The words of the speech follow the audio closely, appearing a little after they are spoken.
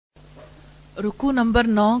रुकू नंबर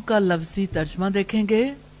 9 का लफ्जी तर्जमा देखेंगे।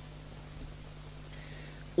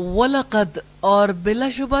 वलक़द और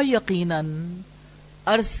बिलाशुबा यकीनन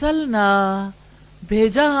अरसलना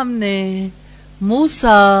भेजा हमने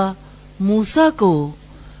मूसा को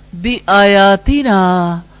बि आयातीना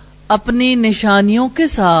अपनी निशानियों के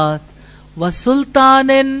साथ व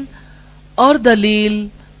सुल्तानिन और दलील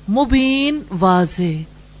मुबीन वाज़े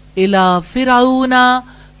इला फिरौना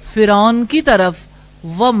फिरौन की तरफ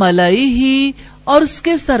व मलई ही और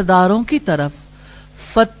उसके सरदारों की तरफ।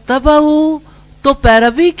 फत्तबहू तो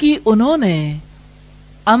पैरवी की उन्होंने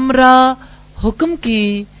अमरा हुक्म की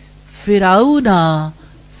फिरौना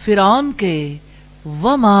फिरौन के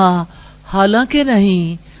वमा हालांकि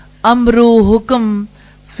नहीं अमरू हुक्म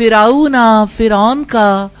फिरौना फिरौन का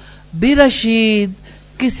बिरशीद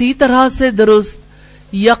किसी तरह से दुरुस्त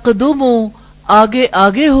यकदुमु आगे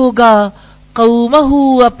आगे होगा कौमहू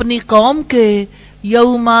अपनी कौम के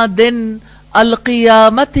यौमा दिन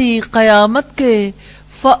अलकियामती कयामत के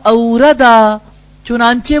फऔरदा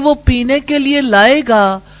चुनांचे वो पीने के लिए लाएगा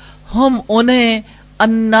हम उन्हें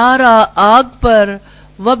अन्नारा आग पर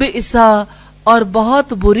वबिसा और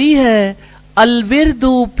बहुत बुरी है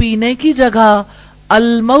अलविर्दु पीने की जगह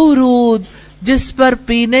अलमौरूद जिस पर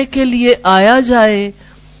पीने के लिए आया जाए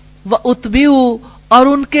व उत्बिउ और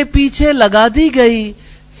उनके पीछे लगा दी गई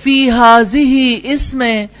फी हाजिही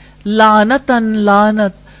इसमें लानतन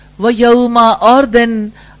लानत व यौमा और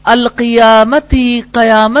दिन अलकियामती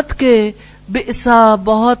कयामत के बिसा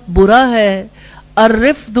बहुत बुरा है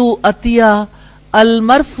अर्रिफ्दु अतिया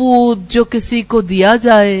अलमरफूद जो किसी को दिया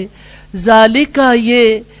जाए जालिका ये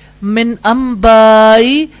मिन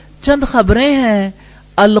अंबाई चंद खबरें हैं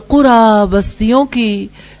अलकुरा बस्तियों की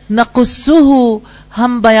नकुस्सुहु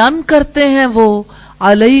हम बयान करते हैं वो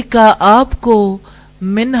अलैका आपको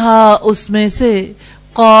मिन्हा उसमें से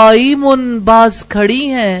काइमुन बाज खड़ी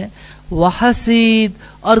हैं वहसीद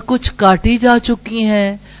और कुछ काटी जा चुकी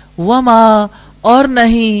हैं वमा और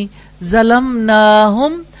नहीं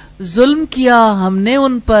ज़लमनाहुम जुल्म किया हमने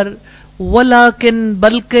उन पर वलाकिन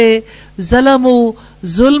बल्कि ज़लमु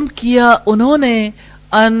जुल्म किया उन्होंने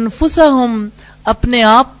अनफुसहुम अपने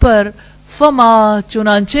आप पर फमा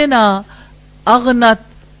चुनांचे ना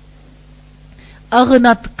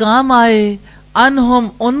अगनत काम आए अनहुम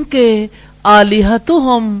उनके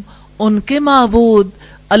आलिहतुहुम उनके माबूद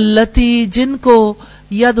अल्लती जिनको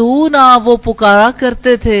यदूना वो पुकारा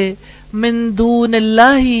करते थे मिन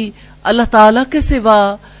दूनिल्लाही अल्लाह ताला के सिवा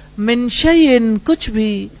मिन शैइन कुछ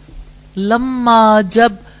भी लम्मा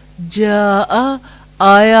जब जा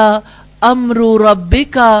आया अमरू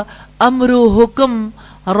रब्बिका अमरू हुक्म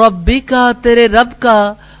रब्बिका तेरे रब का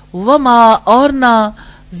वमा और ना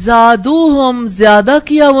ज़ादूहुम ज्यादा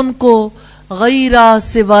किया उनको गैरा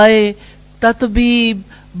सिवाय ततबीब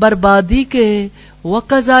बर्बादी के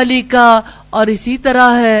वकज़ालिका और इसी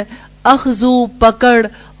तरह है अखजू पकड़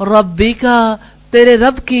रब्बिका तेरे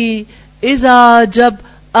रब की इज़ा जब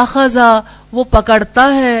अखजा वो पकड़ता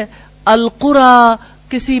है अलकुरा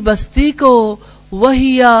किसी बस्ती को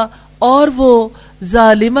वहिया और वो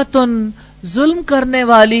जालिमतुन जुल्म करने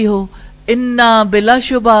वाली हो इन्ना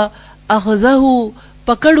बिलाशुबा अखजहू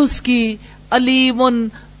पकड़ उसकी अलीमुन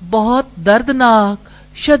बहुत दर्दनाक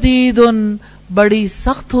शदीदुन बड़ी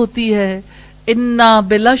सख्त होती है इन्ना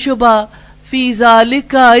बिलाशुबा फी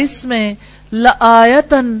ज़ालिका इसमें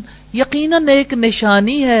लआयतन यकीनन एक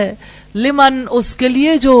निशानी है लिमन उसके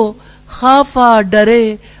लिए जो खाफा डरे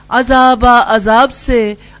अजाबा अजाब से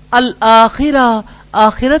अल आखिरा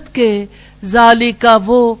आखिरत के ज़ालिका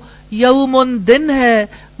वो यौमुन दिन है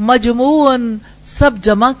मजमूअन सब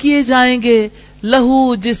जमा किए जाएंगे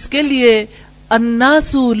लहू जिसके लिए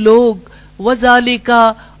अन्नासु लोग वज़ालिका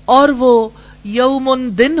और वो यौमुन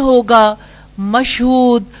दिन होगा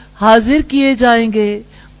मशहूद हाजिर किए जाएंगे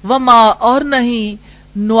वमा और नहीं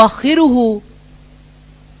नुअखिरुहु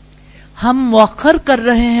हम मुअख्खर कर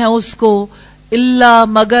रहे हैं उसको इल्ला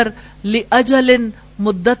मगर लि अजलिन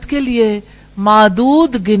मुद्दत के लिए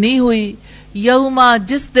मादूद गिनी हुई यौमा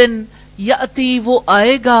जिस दिन यअती वो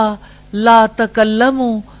आएगा ला तकल्लमु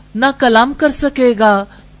न कलाम कर सकेगा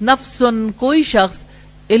नफ्सुन कोई शख्स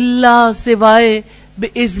इल्ला सिवाय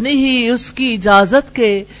बिइज़्निही उसकी इजाजत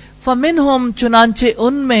के फमिनहुम चुनांचे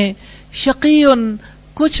उनमें शकीयुन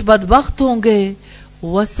कुछ बदबख्त होंगे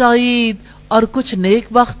वसईद और कुछ नेक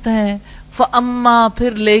बख्त हैं फअम्मा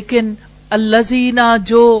फिर लेकिन अल्लज़ीना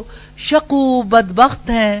जो शकू बदबख्त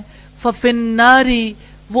हैं फफिन्नारी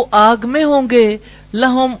वो आग में होंगे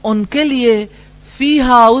लहुम उनके लिए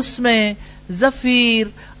फीहा उसमें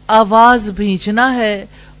ज़फीर आवाज भींचना है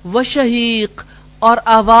व शहीक और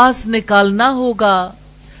आवाज निकालना होगा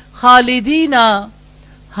खालिदीना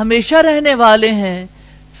हमेशा रहने वाले हैं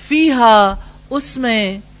फीहा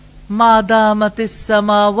उसमें, मादामत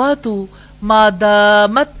समावातु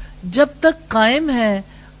मादामत जब तक कायम है,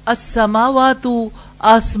 अस्समावातु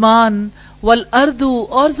आसमान, वल अर्दु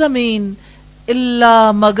और जमीन,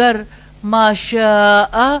 इल्ला मगर,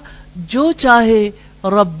 माशाआ जो चाहे,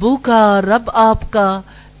 रब्बू का रब आपका,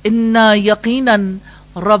 इन्ना यकीनन,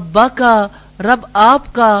 रब्बा का रब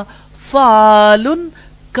आपका, फालुन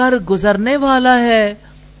कर गुजरने वाला है,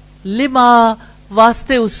 लिमा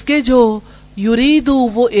वास्ते उसके जो, युरीदु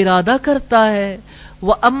वो इरादा करता है,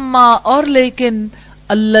 व अम्मा और लेकिन,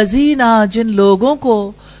 अल्लजीना जिन लोगों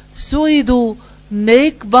को, सुईदु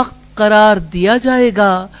नेक बख्त करार दिया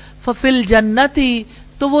जाएगा, फफिल जन्नती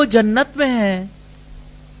तो वो जन्नत में है,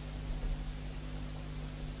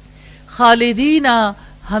 खालिदीना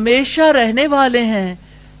हमेशा रहने वाले हैं,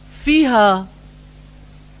 फीहा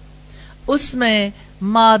उसमें,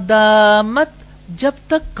 मादामत जब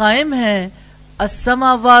तक कायम है,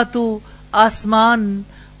 अस्समावातु आसमान,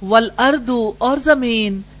 वल अर्दु और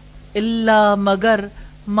जमीन, इल्ला मगर,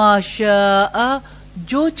 माशाआ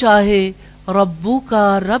जो चाहे, रब्बू का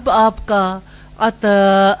रब आपका,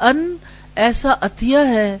 अतअन ऐसा अतिया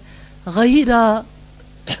है,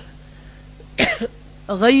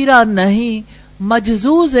 गैरा नहीं,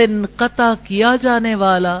 मजजूज़न कता किया जाने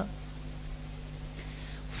वाला,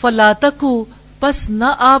 फलातकु पस न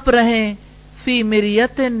आप रहें, फी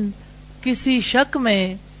मिरियतिन किसी शक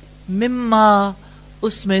में, मिम्मा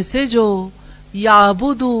उसमें से जो,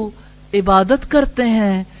 याबुदु इबादत करते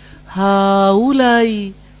हैं,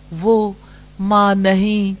 हाउलाई वो, माँ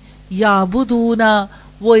नहीं, याबुदूना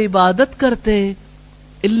वो इबादत करते,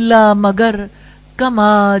 इल्ला मगर,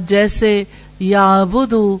 कमा जैसे,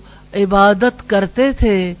 याबुदु इबादत करते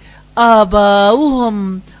थे,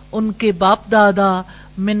 आबाउहुम उनके बाप दादा,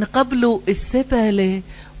 मिन कब्लु इससे पहले,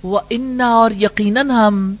 व इन्ना और यकीनन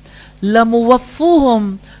हम,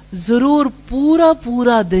 लमुवफ्फूहुम जरूर पूरा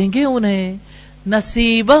पूरा देंगे उन्हें,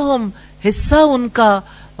 नसीबहुम हिस्सा उनका,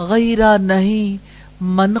 गैरा नहीं,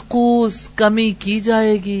 मनकूस कमी की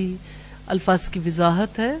जाएगी। अल्फाज की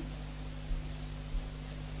वजाहत है,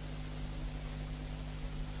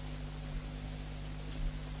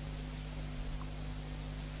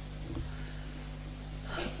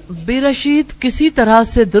 बेरशीद किसी तरह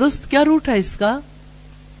से दुरुस्त, क्या रूट है इसका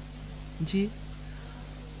जी,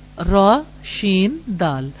 रॉ शीन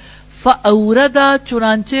दाल, फऔरदा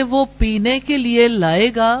चुनांचे वो पीने के लिए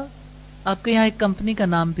लाएगा, आपके यहाँ एक कंपनी का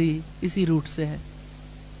नाम भी इसी रूट से है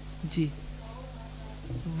जी,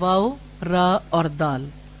 वाओ रा और दाल,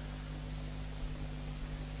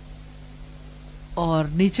 और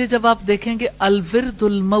नीचे जब आप देखेंगे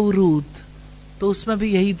अलविरदुल मौरूद तो उसमें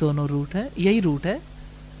भी यही दोनों रूट है, यही रूट है।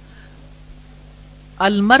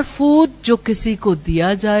 अलमरफूद जो किसी को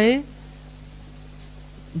दिया जाए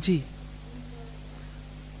जी,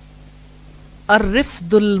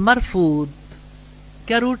 अर्रिफ्दुल मरफूद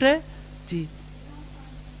क्या रूट है जी,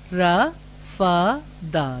 रा फा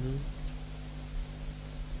दाल।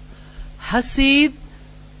 हसीद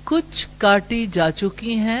कुछ काटी जा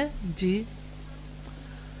चुकी हैं जी,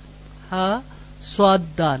 हा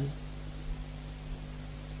स्वाद दाल।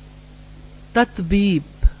 ततबीब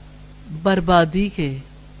बर्बादी के,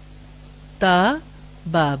 ता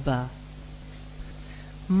बाबा।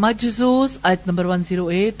 मजजूज आयत नंबर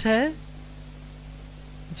 108 है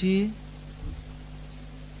जी,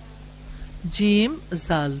 जीम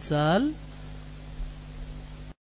जाल जाल।